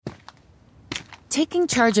Taking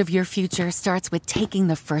charge of your future starts with taking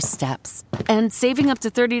the first steps. And saving up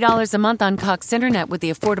to $30 a month on Cox Internet with the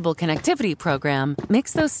Affordable Connectivity Program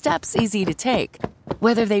makes those steps easy to take.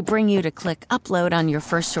 Whether they bring you to click upload on your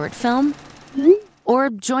first short film or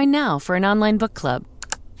join now for an online book club.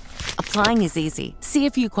 Applying is easy. See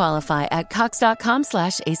if you qualify at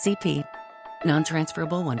cox.com/ACP.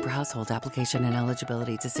 Non-transferable one per household. Application and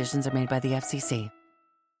eligibility decisions are made by the FCC.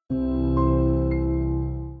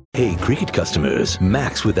 Hey, Cricket customers,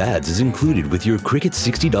 Max with ads is included with your Cricket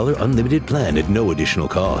 $60 unlimited plan at no additional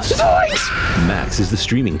cost. Nice! Max is the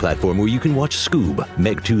streaming platform where you can watch Scoob,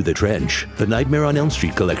 Meg 2 The Trench, The Nightmare on Elm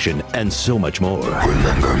Street collection, and so much more.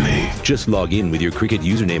 Remember me. Just log in with your Cricket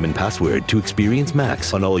username and password to experience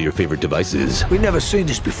Max on all your favorite devices. We've never seen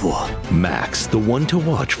this before. Max, the one to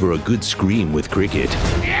watch for a good scream with Cricket.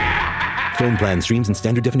 Yeah! Phone plan streams in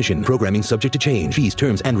standard definition. Programming subject to change. Fees,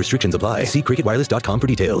 terms, and restrictions apply. See cricketwireless.com for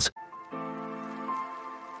details.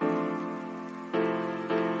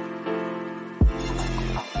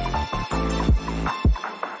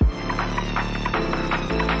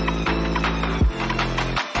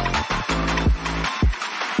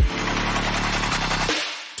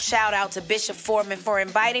 Shout out to Bishop Foreman for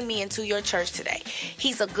inviting me into your church today.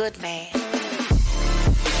 He's a good man.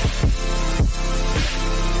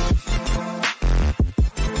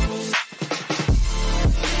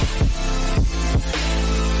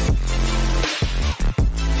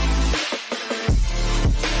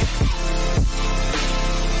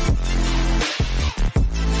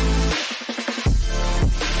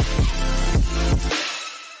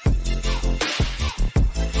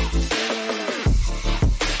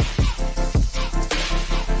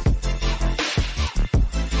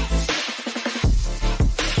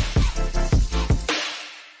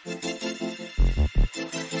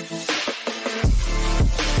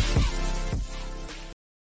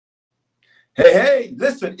 Hey,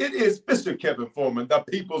 listen, it is Bishop Kevin Foreman, the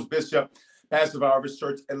People's Bishop, pastor of Harvest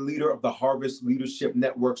Church and leader of the Harvest Leadership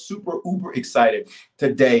Network. Super, uber excited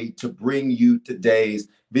today to bring you today's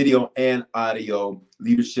video and audio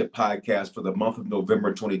leadership podcast for the month of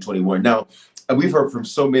November 2021. Now, we've heard from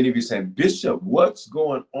so many of you saying, Bishop, what's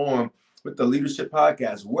going on with the leadership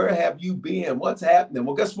podcast? Where have you been? What's happening?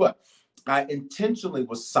 Well, guess what? I intentionally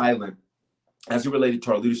was silent as it related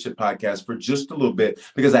to our leadership podcast for just a little bit,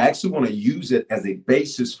 because I actually want to use it as a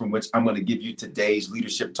basis from which I'm going to give you today's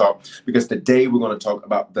leadership talk, because today we're going to talk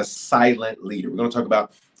about the silent leader. We're going to talk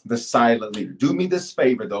about the silent leader. Do me this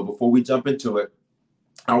favor, though, before we jump into it.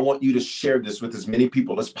 I want you to share this with as many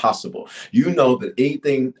people as possible. You know that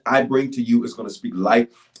anything I bring to you is going to speak life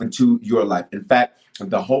into your life. In fact,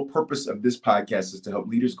 the whole purpose of this podcast is to help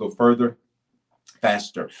leaders go further,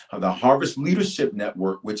 faster. The Harvest Leadership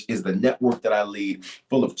Network, which is the network that I lead,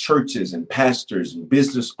 full of churches and pastors and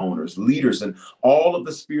business owners, leaders, and all of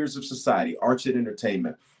the spheres of society, arts and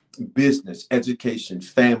entertainment, business, education,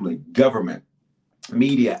 family, government,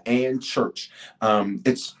 media, and church.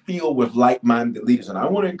 It's filled with like-minded leaders. And I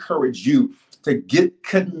want to encourage you to get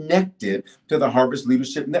connected to the Harvest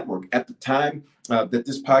Leadership Network. At the time that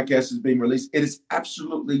this podcast is being released, it is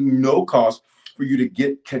absolutely no cost for you to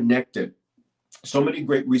get connected. So many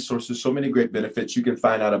great resources, so many great benefits you can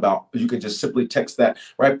find out about. You can just simply text that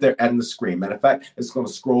right there on the screen. Matter of fact, it's going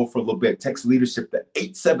to scroll for a little bit. Text leadership to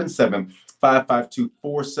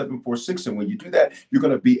 877-552-4746. And when you do that, you're going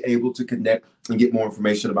to be able to connect and get more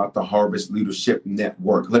information about the Harvest Leadership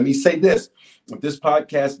Network. Let me say this. If this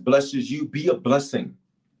podcast blesses you, be a blessing.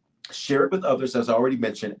 Share it with others, as I already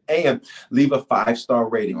mentioned, and leave a 5-star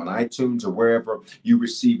rating on iTunes or wherever you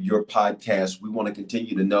receive your podcast. We want to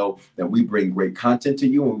continue to know that we bring great content to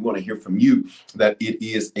you, and we want to hear from you that it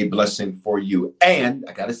is a blessing for you. And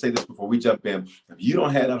I got to say this before we jump in. If you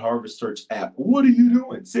don't have that Harvest Church app, what are you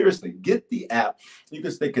doing? Seriously, get the app. You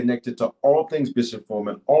can stay connected to all things Bishop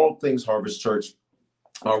Foreman, all things Harvest Church,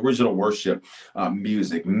 original worship,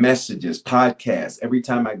 music, messages, podcasts. Every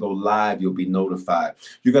time I go live, you'll be notified.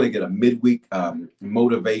 You're going to get a midweek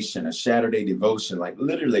motivation, a Saturday devotion. Like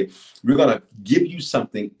literally, we're going to give you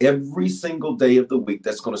something every single day of the week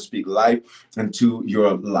that's going to speak life into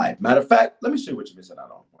your life. Matter of fact, let me show you what you're missing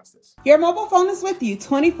out on. Watch this. Your mobile phone is with you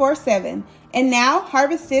 24/7. And now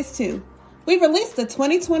Harvest is too. We've released the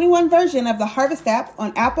 2021 version of the Harvest app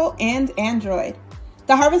on Apple and Android.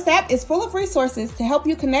 The Harvest app is full of resources to help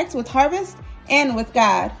you connect with Harvest and with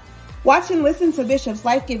God. Watch and listen to Bishop's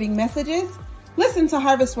life-giving messages, listen to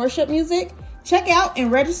Harvest worship music, check out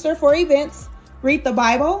and register for events, read the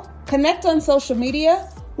Bible, connect on social media,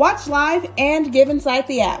 watch live, and give inside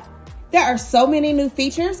the app. There are so many new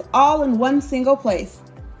features all in one single place.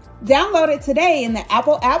 Download it today in the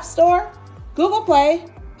Apple App Store, Google Play,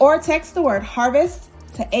 or text the word harvest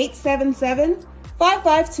to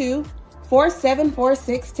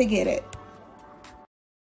 877-552-4746 to get it.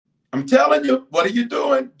 I'm telling you, what are you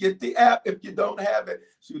doing? Get the app if you don't have it.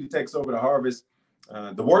 Shoot a text over to Harvest.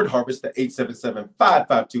 The word Harvest to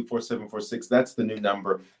 877-552-4746. That's the new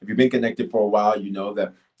number. If you've been connected for a while, you know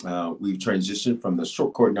that we've transitioned from the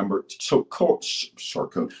short code number, short code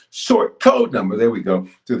number, there we go,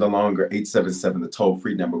 to the longer 877, the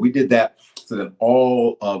toll-free number. We did that so that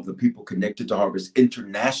all of the people connected to Harvest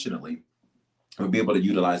internationally will be able to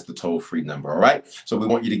utilize the toll-free number, all right? So we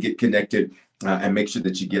want you to get connected and make sure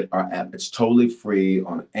that you get our app. It's totally free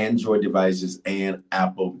on Android devices and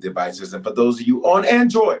Apple devices. And for those of you on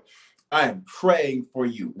Android, I am praying for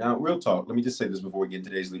you. Now, real talk, let me just say this before we get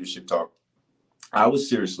into today's leadership talk. I was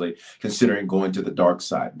seriously considering going to the dark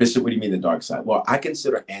side. Bishop, what do you mean the dark side? Well, I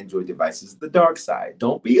consider Android devices the dark side.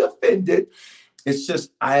 Don't be offended. It's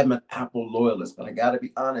just I am an Apple loyalist, but I got to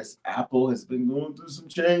be honest, Apple has been going through some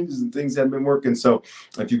changes and things haven't been working. So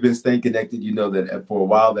if you've been staying connected, you know that for a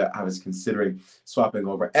while there, I was considering swapping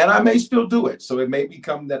over, and I may still do it. So it may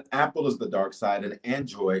become that Apple is the dark side and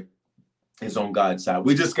Android is on God's side.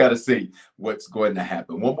 We just got to see what's going to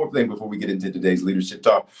happen. One more thing before we get into today's leadership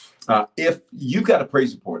talk. If you've got a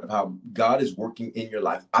praise report of how God is working in your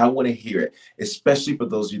life, I want to hear it, especially for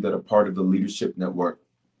those of you that are part of the Leadership Network.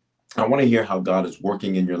 I want to hear how God is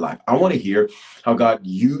working in your life. I want to hear how God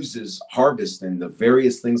uses Harvest and the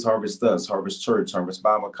various things Harvest does, Harvest Church, Harvest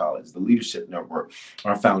Bible College, the Leadership Network,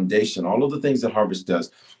 our foundation, all of the things that Harvest does.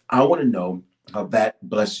 I want to know how that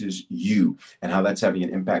blesses you and how that's having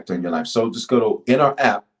an impact on your life. So just go to in our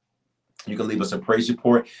app. You can leave us a praise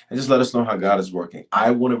report and just let us know how God is working.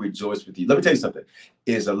 I want to rejoice with you. Let me tell you something.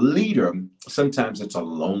 As a leader, sometimes it's a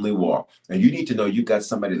lonely walk. And you need to know you've got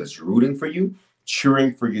somebody that's rooting for you,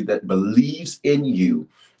 cheering for you, that believes in you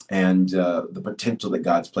and the potential that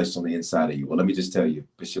God's placed on the inside of you. Well, let me just tell you,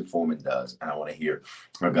 Bishop Foreman does. And I want to hear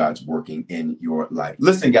how God's working in your life.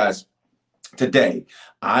 Listen, guys, today,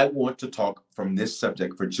 I want to talk from this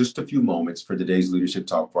subject for just a few moments for today's leadership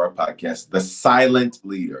talk for our podcast, the silent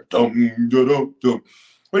leader. What do you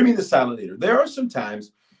mean the silent leader? There are some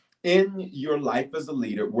times in your life as a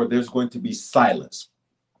leader where there's going to be silence.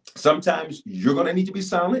 Sometimes you're going to need to be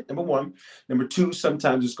silent, number one. Number two,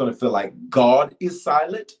 sometimes it's going to feel like God is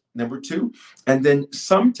silent, number two. And then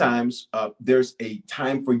sometimes there's a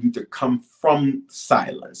time for you to come from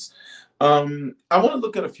silence. I want to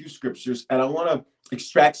look at a few scriptures and I want to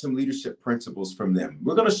extract some leadership principles from them.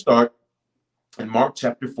 We're going to start in Mark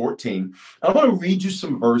chapter 14. I want to read you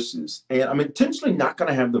some verses, and I'm intentionally not going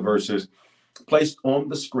to have the verses placed on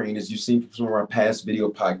the screen as you've seen from some of our past video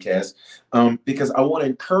podcasts, because I want to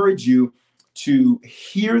encourage you to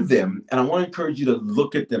hear them, and I want to encourage you to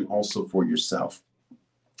look at them also for yourself.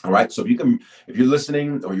 All right. So if you're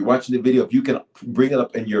listening or you're watching the video, if you can bring it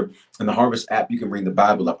up in the Harvest app, you can bring the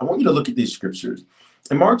Bible up. I want you to look at these scriptures.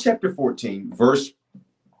 In Mark chapter 14, verse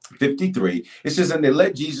 53, it says, and they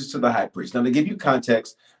led Jesus to the high priest. Now, to give you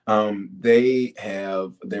context, they're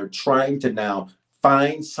trying to now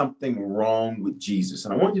find something wrong with Jesus.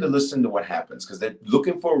 And I want you to listen to what happens, because they're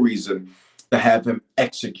looking for a reason to have him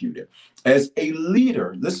executed. As a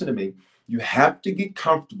leader, listen to me, you have to get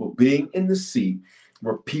comfortable being in the seat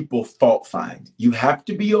where people fault find. You have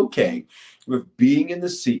to be okay with being in the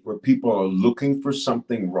seat where people are looking for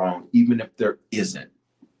something wrong, even if there isn't.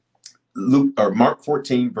 Mark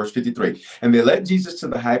 14, verse 53. And they led Jesus to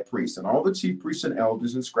the high priest, and all the chief priests and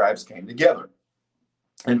elders and scribes came together.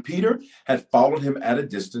 And Peter had followed him at a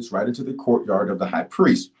distance right into the courtyard of the high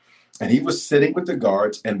priest. And he was sitting with the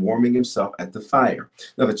guards and warming himself at the fire.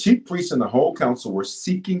 Now the chief priests and the whole council were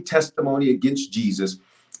seeking testimony against Jesus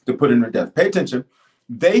to put him to death. Pay attention.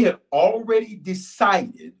 They had already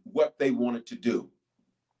decided what they wanted to do.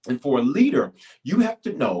 And for a leader, you have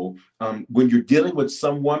to know when you're dealing with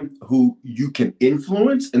someone who you can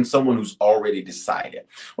influence and someone who's already decided.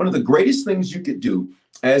 One of the greatest things you could do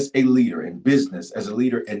as a leader in business, as a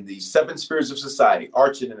leader in the seven spheres of society,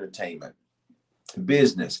 arts and entertainment,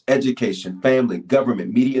 business, education, family,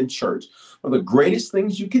 government, media, and church, one of the greatest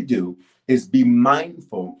things you could do is be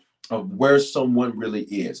mindful of where someone really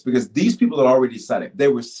is, because these people had already decided. They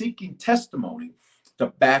were seeking testimony to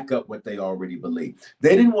back up what they already believed.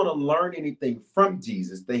 They didn't want to learn anything from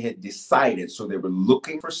Jesus. They had decided, so they were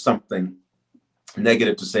looking for something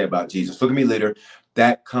negative to say about Jesus. Look at me, leader.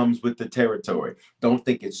 That comes with the territory. Don't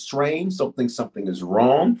think it's strange. Don't think something is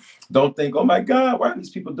wrong. Don't think, oh my God, why are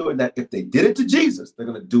these people doing that? If they did it to Jesus, they're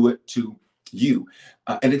going to do it to you.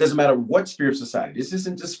 And it doesn't matter what sphere of society. This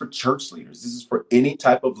isn't just for church leaders. This is for any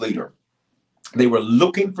type of leader. They were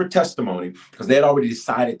looking for testimony because they had already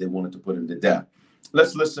decided they wanted to put him to death.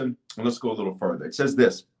 Let's listen and let's go a little further. It says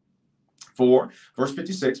this, verse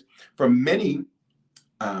 56, for many,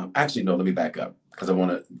 actually, no, let me back up because I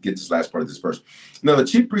want to get this last part of this verse. Now, the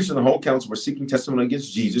chief priests and the whole council were seeking testimony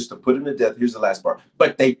against Jesus to put him to death. Here's the last part.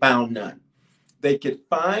 But they found none. They could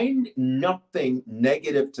find nothing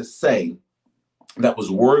negative to say that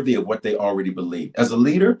was worthy of what they already believed. As a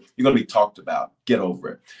leader, you're going to be talked about. Get over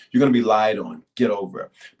it. You're going to be lied on. Get over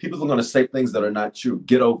it. People are going to say things that are not true.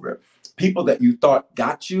 Get over it. People that you thought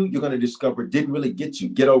got you, you're going to discover didn't really get you.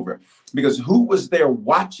 Get over it. Because who was there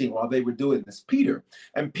watching while they were doing this? Peter.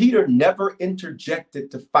 And Peter never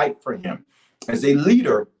interjected to fight for him. As a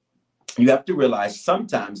leader, you have to realize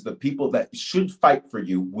sometimes the people that should fight for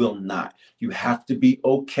you will not. You have to be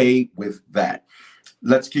okay with that.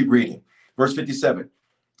 Let's keep reading. Verse 57,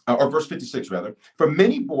 or verse 56, rather. For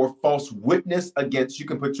many bore false witness against, you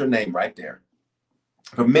can put your name right there.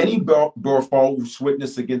 For many bore false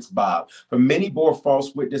witness against Bob. For many bore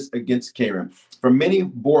false witness against Karen. For many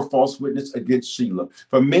bore false witness against Sheila.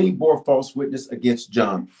 For many bore false witness against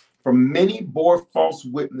John. For many bore false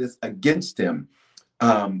witness against him,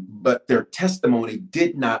 but their testimony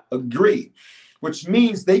did not agree, which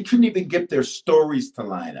means they couldn't even get their stories to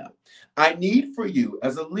line up. I need for you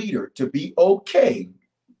as a leader to be okay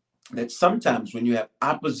that sometimes when you have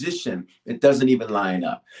opposition, it doesn't even line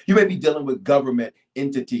up. You may be dealing with government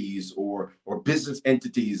entities or business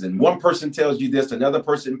entities, and one person tells you this, another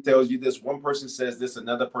person tells you this, one person says this,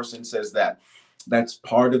 another person says that. That's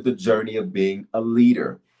part of the journey of being a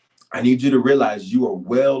leader. I need you to realize you are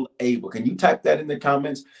well able. Can you type that in the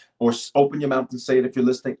comments or open your mouth and say it if you're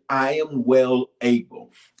listening? I am well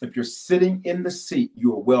able. If you're sitting in the seat,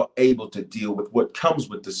 you are well able to deal with what comes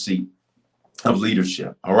with the seat of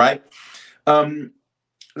leadership. All right.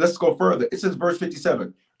 Let's go further. It says verse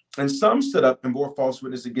 57. And some stood up and bore false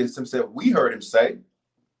witness against him, said, we heard him say,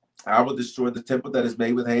 I will destroy the temple that is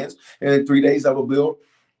made with hands, and in 3 days I will build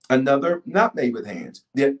another not made with hands.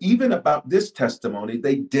 Yet even about this testimony,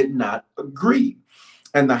 they did not agree.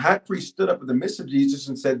 And the high priest stood up in the midst of Jesus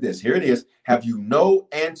and said this, here it is, have you no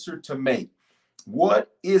answer to make?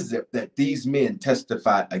 What is it that these men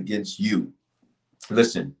testify against you?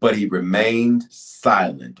 Listen, but he remained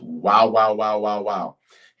silent. Wow, wow, wow, wow, wow.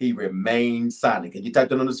 He remained silent. Can you type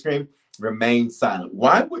that on the screen? Remain silent.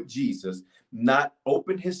 Why would Jesus not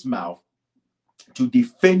open his mouth to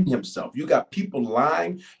defend himself? You got people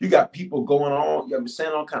lying. You got people going on,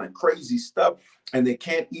 saying all kind of crazy stuff, and they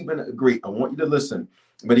can't even agree. I want you to listen.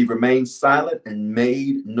 But he remained silent and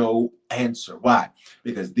made no answer. Why?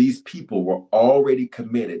 Because these people were already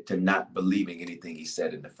committed to not believing anything he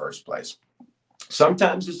said in the first place.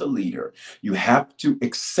 Sometimes as a leader, you have to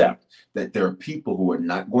accept that there are people who are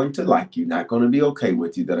not going to like you, not going to be okay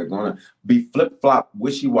with you, that are going to be flip-flop,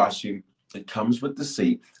 wishy-washy. It comes with the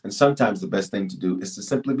seat. And sometimes the best thing to do is to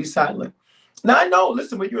simply be silent. Now, I know,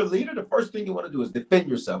 listen, when you're a leader, the first thing you want to do is defend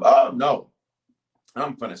yourself. Oh, no,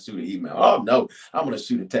 I'm going to shoot an email. Oh, no, I'm going to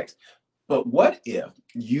shoot a text. But what if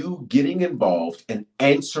you getting involved and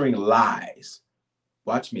answering lies,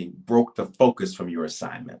 watch me, broke the focus from your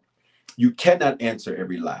assignment? You cannot answer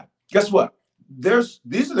every lie. Guess what?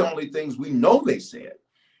 These are the only things we know they said.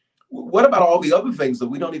 What about all the other things that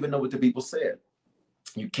we don't even know what the people said?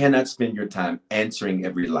 You cannot spend your time answering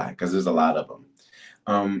every lie because there's a lot of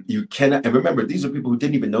them. You cannot, and remember, these are people who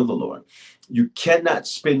didn't even know the Lord. You cannot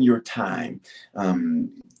spend your time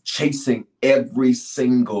chasing every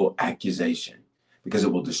single accusation because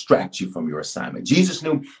it will distract you from your assignment. Jesus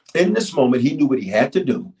knew in this moment, he knew what he had to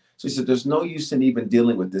do. So he said, there's no use in even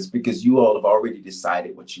dealing with this because you all have already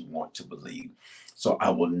decided what you want to believe. So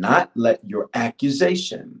I will not let your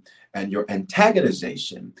accusation and your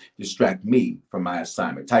antagonization distract me from my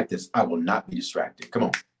assignment. Type this, I will not be distracted. Come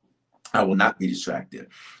on. I will not be distracted.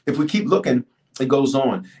 If we keep looking, it goes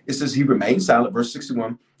on. It says he remained silent, verse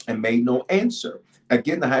 61, and made no answer.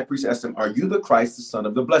 Again, the high priest asked him, are you the Christ, the Son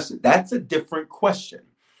of the Blessed? That's a different question.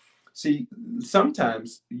 See,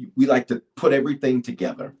 sometimes we like to put everything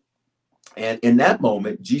together. And in that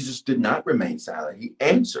moment, Jesus did not remain silent. He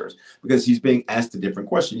answers because he's being asked a different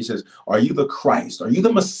question. He says, are you the Christ? Are you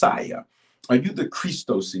the Messiah? Are you the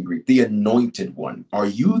Christos in Greek, the anointed one? Are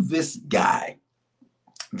you this guy,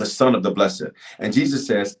 the Son of the Blessed? And Jesus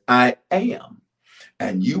says, I am.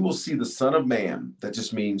 And you will see the Son of Man. That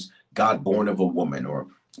just means God born of a woman or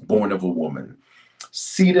born of a woman,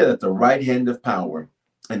 seated at the right hand of power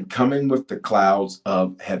and coming with the clouds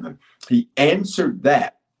of heaven. He answered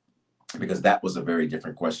that because that was a very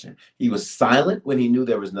different question. He was silent when he knew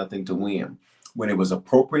there was nothing to win. When it was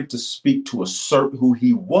appropriate to speak to assert who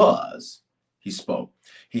he was, he spoke.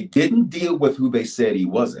 He didn't deal with who they said he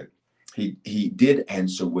wasn't. He did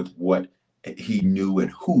answer with what he knew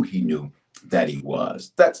and who he knew that he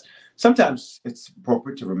was. That's sometimes it's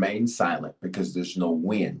appropriate to remain silent because there's no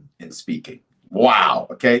win in speaking. Wow.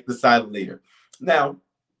 Okay. The silent leader. Now,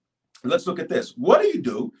 let's look at this. What do you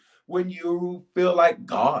do when you feel like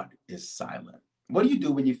God is silent? What do you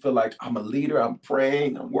do when you feel like I'm a leader, I'm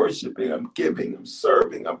praying, I'm worshiping, I'm giving, I'm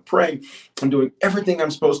serving, I'm praying, I'm doing everything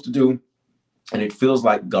I'm supposed to do, and it feels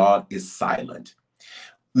like God is silent?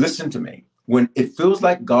 Listen to me. When it feels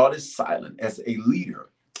like God is silent as a leader,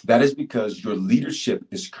 that is because your leadership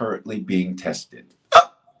is currently being tested.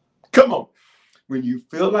 Come on. When you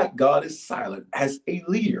feel like God is silent as a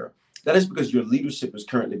leader, that is because your leadership is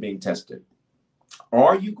currently being tested.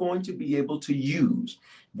 Are you going to be able to use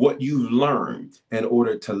what you've learned in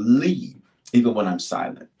order to lead even when I'm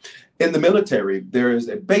silent? In the military, there is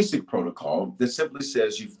a basic protocol that simply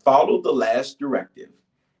says you follow the last directive,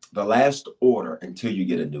 the last order until you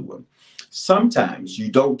get a new one. Sometimes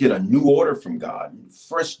you don't get a new order from God,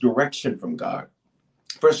 fresh direction from God,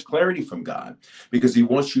 fresh clarity from God, because he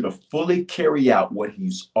wants you to fully carry out what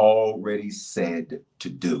he's already said to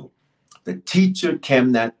do. The teacher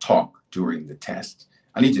cannot talk during the test.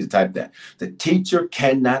 I need you to type that. The teacher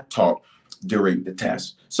cannot talk during the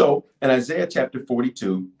test. So in Isaiah chapter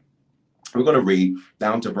 42, we're going to read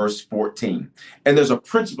down to verse 14. And there's a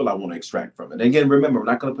principle I want to extract from it. And again, remember, we're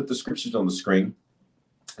not going to put the scriptures on the screen,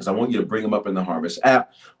 because I want you to bring them up in the Harvest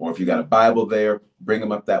app, or if you got a Bible there, bring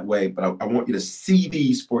them up that way. But I want you to see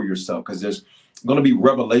these for yourself, because there's going to be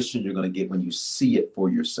revelation you're going to get when you see it for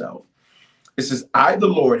yourself. It says, I, the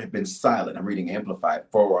Lord, have been silent. I'm reading Amplified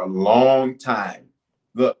for a long time.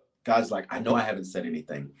 Look, God's like, I know I haven't said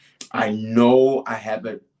anything. I know I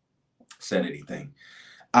haven't said anything.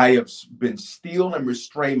 I have been still and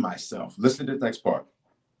restrained myself. Listen to the next part.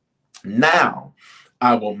 Now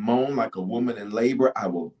I will moan like a woman in labor. I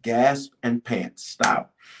will gasp and pant.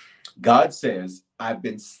 Stop. God says, I've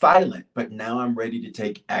been silent, but now I'm ready to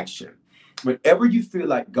take action. Whenever you feel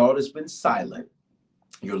like God has been silent,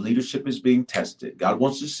 your leadership is being tested. God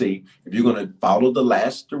wants to see if you're going to follow the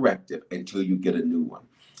last directive until you get a new one.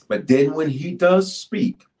 But then when he does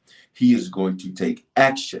speak, he is going to take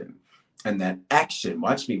action. And that action,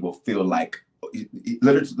 watch me, will feel like,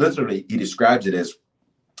 literally, he describes it as,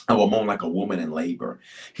 I will moan like a woman in labor.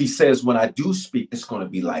 He says, when I do speak, it's going to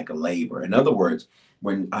be like a labor. In other words,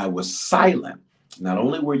 when I was silent, not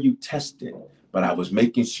only were you tested, but I was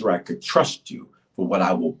making sure I could trust you for what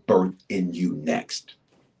I will birth in you next.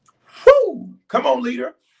 Whoo! Come on,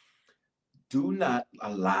 leader. Do not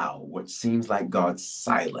allow what seems like God's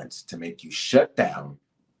silence to make you shut down,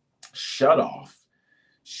 shut off,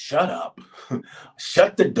 shut up,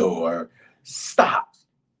 shut the door, stop.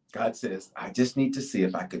 God says, I just need to see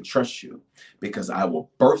if I can trust you, because I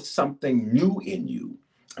will birth something new in you.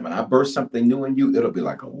 And when I birth something new in you, it'll be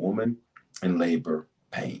like a woman in labor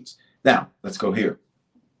pains. Now, let's go here.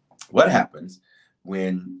 What happens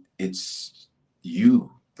when it's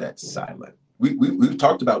you that's silent? We've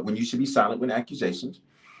talked about when you should be silent when accusations.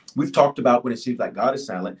 We've talked about when it seems like God is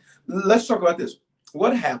silent. Let's talk about this.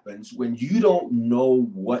 What happens when you don't know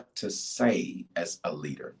what to say as a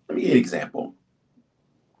leader? Let me give you an example.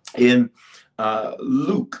 In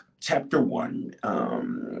Luke chapter 1,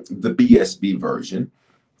 the BSB version,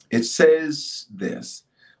 it says this.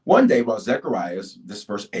 One day while Zechariah, this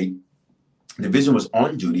verse 8, the vision was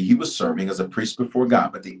on duty, he was serving as a priest before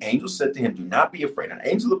God. But the angel said to him, do not be afraid. An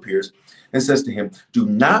angel appears and says to him, do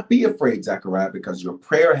not be afraid, Zechariah, because your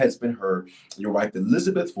prayer has been heard. Your wife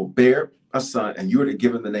Elizabeth will bear a son, and you are to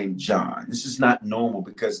give him the name John. This is not normal,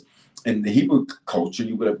 because in the Hebrew culture,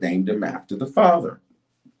 you would have named him after the father.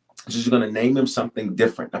 So you're going to name him something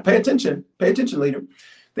different. Now pay attention, leader.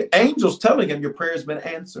 The angel's telling him your prayer has been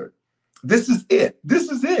answered. This is it.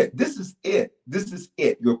 This is it. This is it. This is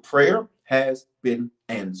it. Your prayer has been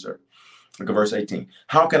answered. Look at verse 18.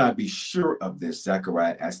 How can I be sure of this?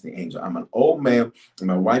 Zechariah asked the angel. I'm an old man and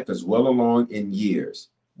my wife is well along in years.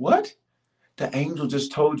 What? The angel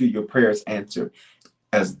just told you your prayer is answered.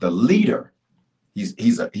 As the leader,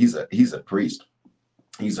 he's a priest.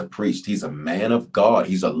 He's a priest. He's a man of God.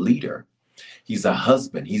 He's a leader. He's a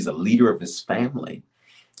husband. He's a leader of his family.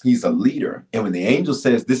 He's a leader. And when the angel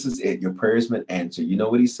says, this is it, your prayer has been answered, you know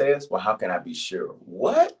what he says? Well, how can I be sure?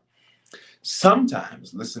 What?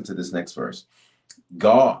 Sometimes, listen to this next verse,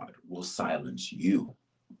 God will silence you.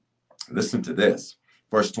 Listen to this.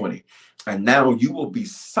 Verse 20. And now you will be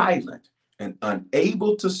silent and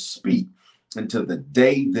unable to speak until the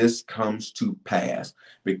day this comes to pass,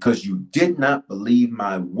 because you did not believe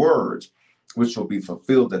my words, which will be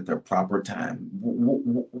fulfilled at their proper time.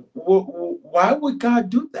 Why would God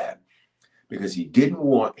do that? Because he didn't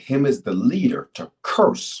want him as the leader to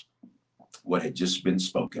curse what had just been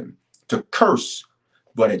spoken, to curse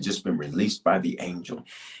what had just been released by the angel.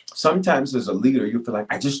 Sometimes as a leader, you feel like,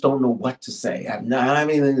 I just don't know what to say. I don't have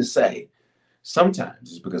anything to say.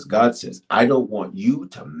 Sometimes it's because God says, I don't want you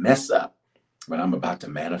to mess up what I'm about to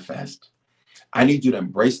manifest. I need you to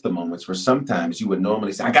embrace the moments where sometimes you would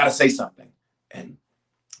normally say, I got to say something. And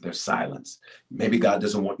there's silence. Maybe God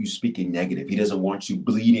doesn't want you speaking negative. He doesn't want you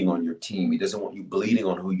bleeding on your team. He doesn't want you bleeding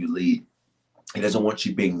on who you lead. He doesn't want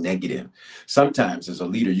you being negative. Sometimes as a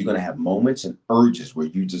leader, you're going to have moments and urges where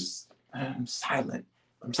you just, I'm silent.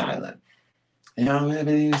 I'm silent. And I don't have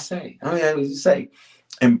anything to say. I don't have anything to say.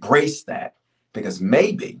 Embrace that, because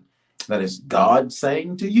maybe that is God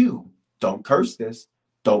saying to you, don't curse this.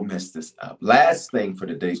 Don't mess this up. Last thing for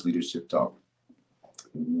today's leadership talk.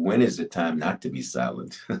 When is it time not to be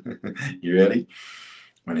silent? You ready?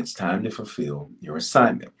 When it's time to fulfill your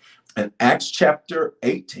assignment. In Acts chapter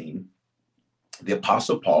 18, the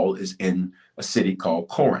Apostle Paul is in a city called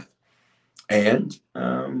Corinth. And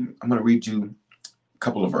I'm going to read you a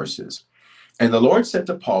couple of verses. And the Lord said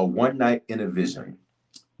to Paul one night in a vision.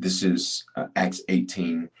 This is Acts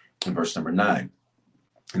 18 and verse number 9.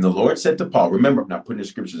 And the Lord said to Paul, remember, I'm not putting the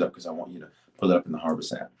scriptures up because I want you to pull it up in the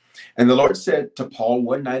Harvest app. And the Lord said to Paul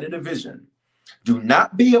one night in a vision, do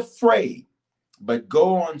not be afraid, but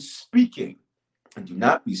go on speaking, and do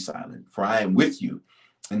not be silent, for I am with you,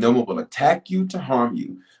 and no one will attack you to harm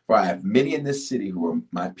you, for I have many in this city who are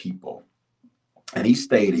my people. And he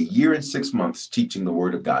stayed 1 year and 6 months teaching the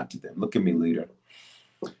word of God to them. Look at me, leader.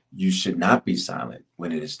 You should not be silent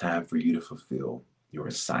when it is time for you to fulfill your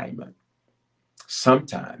assignment.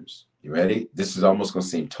 Sometimes, you ready? This is almost going to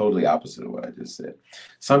seem totally opposite of what I just said.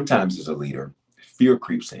 Sometimes as a leader, fear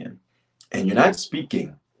creeps in, and you're not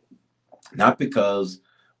speaking, not because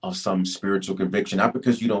of some spiritual conviction, not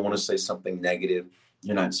because you don't want to say something negative.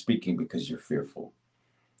 You're not speaking because you're fearful.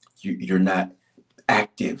 You're not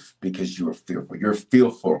active because you are fearful. You're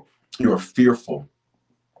fearful. You're fearful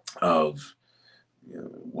of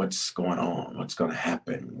what's going on, what's going to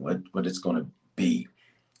happen, what it's going to be.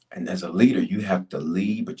 And as a leader, you have to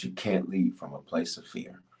lead, but you can't lead from a place of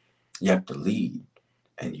fear. You have to lead,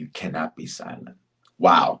 and you cannot be silent.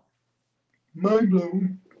 Wow. Mind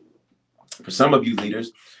blown. For some of you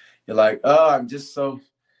leaders, you're like, oh, I'm just so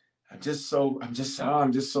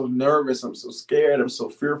nervous. I'm so scared. I'm so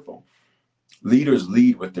fearful. Leaders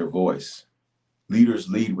lead with their voice. Leaders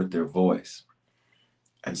lead with their voice.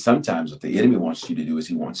 And sometimes what the enemy wants you to do is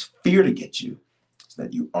he wants fear to get you so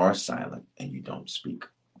that you are silent and you don't speak.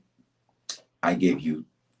 I gave you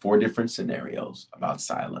 4 different scenarios about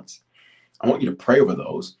silence. I want you to pray over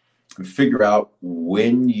those and figure out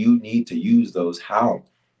when you need to use those, how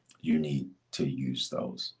you need to use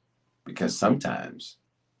those. Because sometimes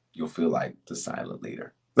you'll feel like the silent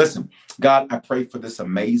leader. Listen, God, I pray for this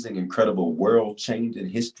amazing, incredible, world-changing,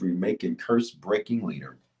 history-making, curse-breaking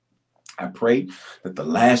leader. I pray that the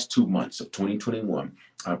last 2 months of 2021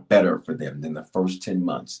 are better for them than the first 10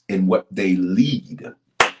 months in what they lead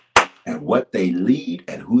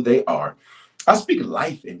and who they are. I speak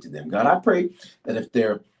life into them, God. I pray that if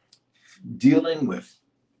they're dealing with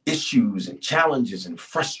issues and challenges and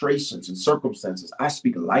frustrations and circumstances, I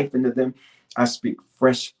speak life into them. I speak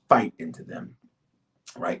fresh fight into them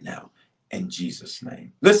right now in Jesus'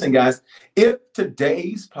 name. Listen, guys, if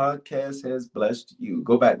today's podcast has blessed you,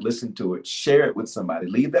 go back, listen to it, share it with somebody,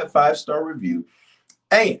 leave that 5-star review.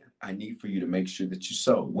 And I need for you to make sure that you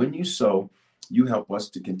sow. When you sow, you help us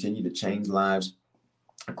to continue to change lives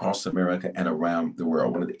across America and around the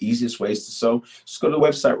world. One of the easiest ways to sow, just go to the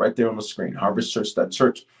website right there on the screen,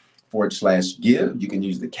 harvestchurch.church/give. You can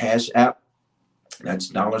use the Cash App.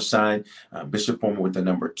 That's $ Bishop Foreman with the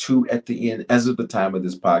number 2 at the end as of the time of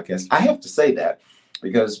this podcast. I have to say that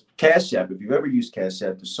because Cash App, if you've ever used Cash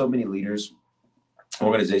App, there's so many leaders,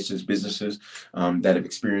 organizations, businesses that have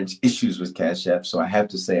experienced issues with Cash App. So I have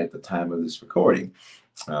to say at the time of this recording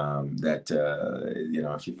that,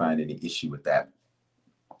 if you find any issue with that,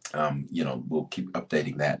 we'll keep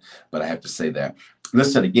updating that. But I have to say that.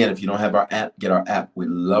 Listen, again, if you don't have our app, get our app. We'd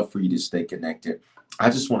love for you to stay connected. I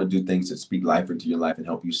just want to do things that speak life into your life and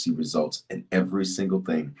help you see results in every single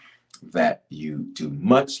thing that you do.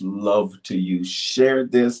 Much love to you. Share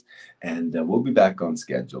this, and we'll be back on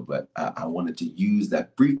schedule. But I wanted to use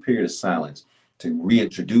that brief period of silence to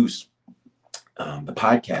reintroduce the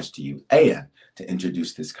podcast to you and to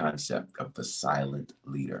introduce this concept of the silent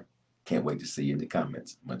leader. Can't wait to see you in the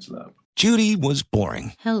comments. Much love. Judy was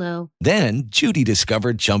boring. Hello. Then Judy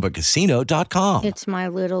discovered ChumbaCasino.com. It's my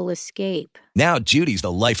little escape. Now Judy's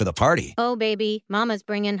the life of the party. Oh, baby, mama's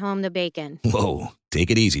bringing home the bacon. Whoa,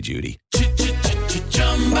 take it easy, Judy.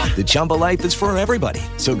 The Chumba life is for everybody.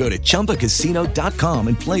 So go to ChumbaCasino.com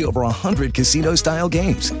and play over 100 casino-style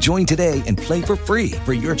games. Join today and play for free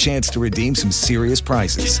for your chance to redeem some serious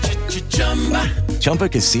prizes.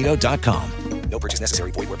 ChumbaCasino.com. No purchase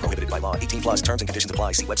necessary. Void where prohibited by law. 18 plus terms and conditions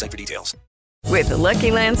apply. See website for details. With the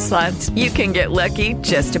Lucky Land Slots, you can get lucky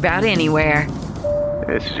just about anywhere.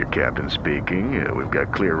 This is your captain speaking. We've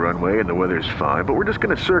got clear runway and the weather's fine, but we're just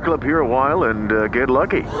going to circle up here a while and get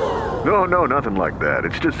lucky. No, nothing like that.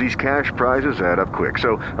 It's just these cash prizes add up quick.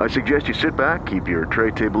 So I suggest you sit back, keep your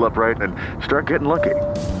tray table upright, and start getting lucky.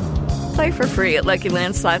 Play for free at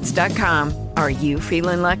LuckyLandSlots.com. Are you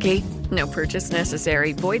feeling lucky? No purchase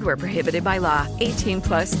necessary. Void where prohibited by law. 18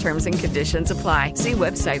 plus terms and conditions apply. See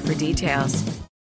website for details.